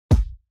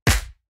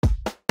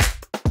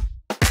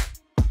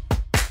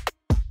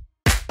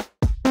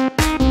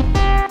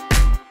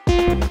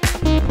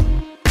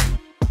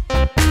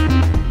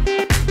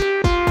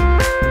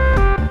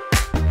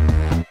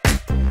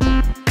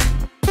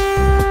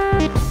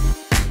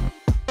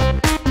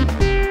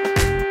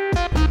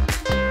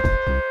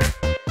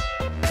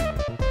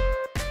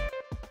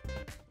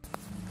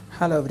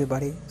Hello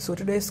everybody, so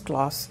today's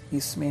class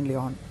is mainly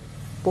on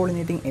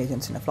pollinating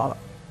agents in a flower.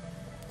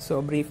 So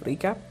a brief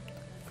recap,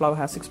 flower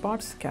has 6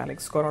 parts: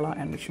 calyx, corolla,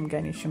 androecium,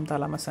 gynoecium,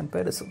 thalamus and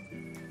pedicel.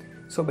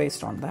 So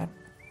based on that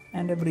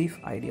and a brief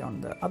idea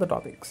on the other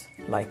topics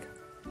like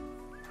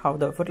how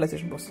the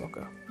fertilization process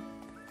occurs.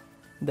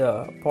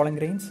 The pollen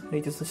grains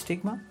reaches the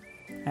stigma,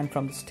 and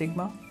from the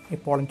stigma a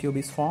pollen tube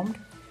is formed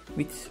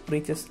which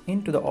reaches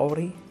into the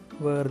ovary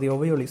where the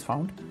ovule is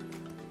found,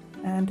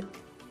 and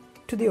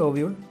to the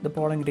ovule the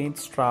pollen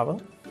grains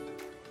travel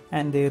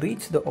and they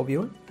reach the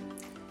ovule,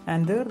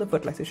 and there the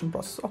fertilization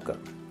process occurs.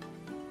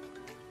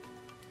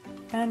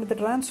 And the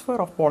transfer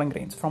of pollen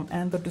grains from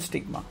anther to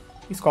stigma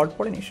is called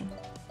pollination.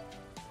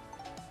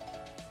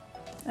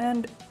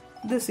 And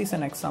this is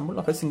an example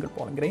of a single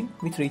pollen grain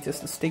which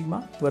reaches the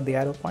stigma where the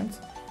arrow points,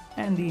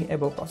 and the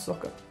above process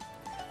occurs.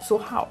 So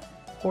how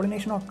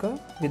pollination occurs?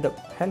 With the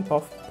help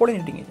of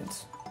pollinating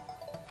agents.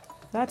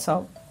 That's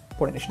how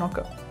pollination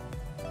occurs.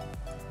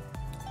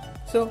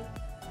 So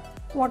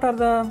what are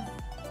the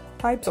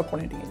types of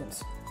pollinating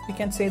agents? We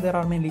can say there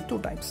are mainly 2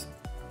 types.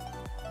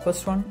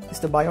 First one is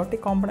the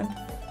biotic component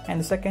and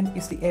the second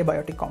is the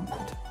abiotic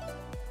component.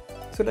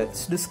 So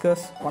let's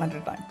discuss one at a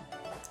time.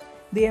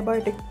 The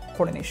abiotic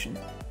pollination.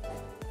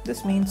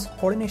 This means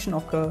pollination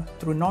occurs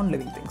through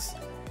non-living things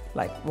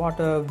like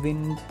water,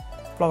 wind,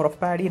 flower of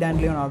paddy,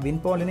 dandelion are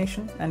wind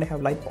pollination and they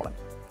have light pollen.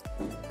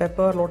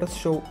 Pepper, lotus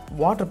show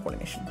water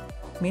pollination,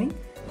 meaning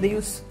they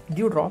use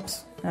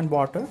dewdrops and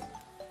water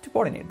to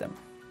pollinate them.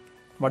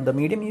 What the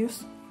medium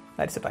use,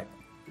 that's a type.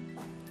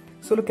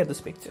 So look at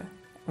this picture,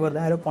 where the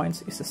arrow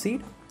points is the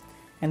seed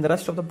and the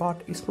rest of the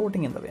part is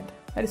floating in the wind.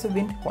 That is a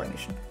wind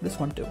pollination. This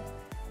one too,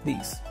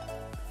 these.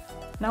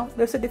 Now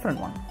there's a different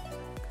one.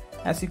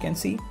 As you can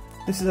see,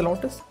 this is a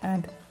lotus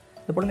and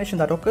the pollination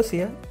that occurs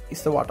here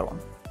is the water one,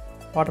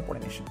 water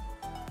pollination.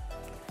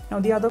 Now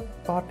the other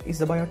part is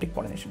the biotic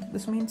pollination.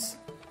 This means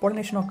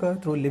pollination occurs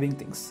through living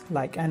things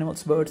like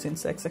animals, birds,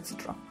 insects,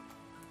 etc.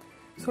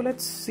 So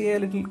let's see a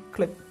little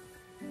clip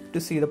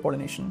to see the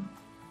pollination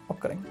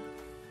occurring.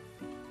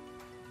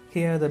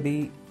 Here the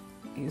bee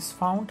is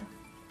found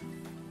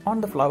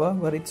on the flower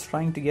where it's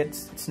trying to get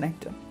its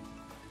nectar.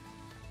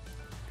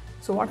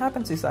 So what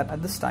happens is that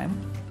at this time,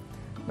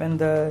 when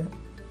the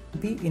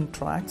bee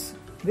interacts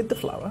with the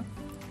flower,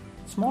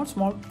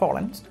 small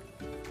pollen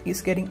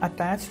is getting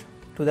attached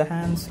to the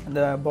hands and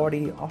the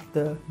body of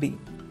the bee,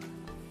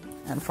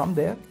 and from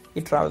there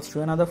it travels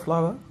to another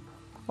flower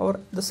or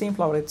the same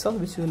flower itself,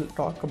 which we'll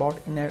talk about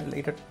in a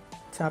later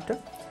chapter,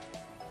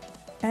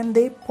 and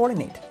they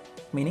pollinate,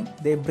 meaning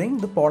they bring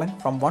the pollen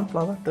from one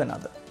flower to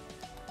another,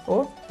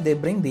 or they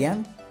bring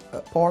the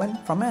pollen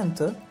from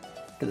anther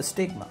to the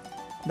stigma.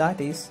 That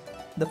is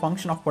the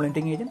function of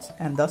pollinating agents,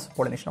 and thus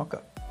pollination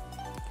occurs.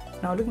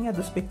 Now looking at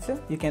this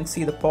picture, you can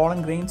see the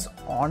pollen grains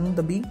on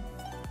the bee,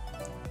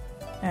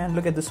 and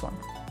look at this one.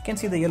 You can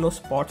see the yellow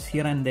spots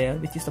here and there,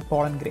 which is the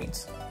pollen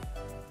grains.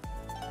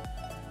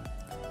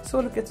 So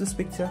look at this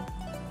picture.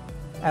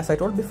 As I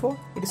told before,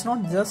 it is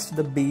not just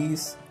the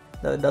bees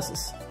that does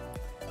this.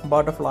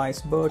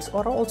 Butterflies, birds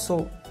are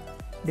also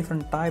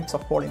different types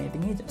of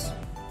pollinating agents.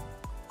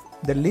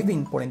 The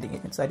living pollinating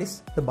agents, that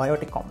is the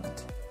biotic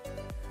component.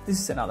 This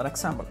is another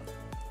example.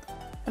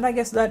 And I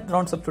guess that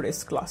rounds up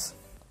today's class.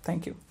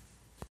 Thank you.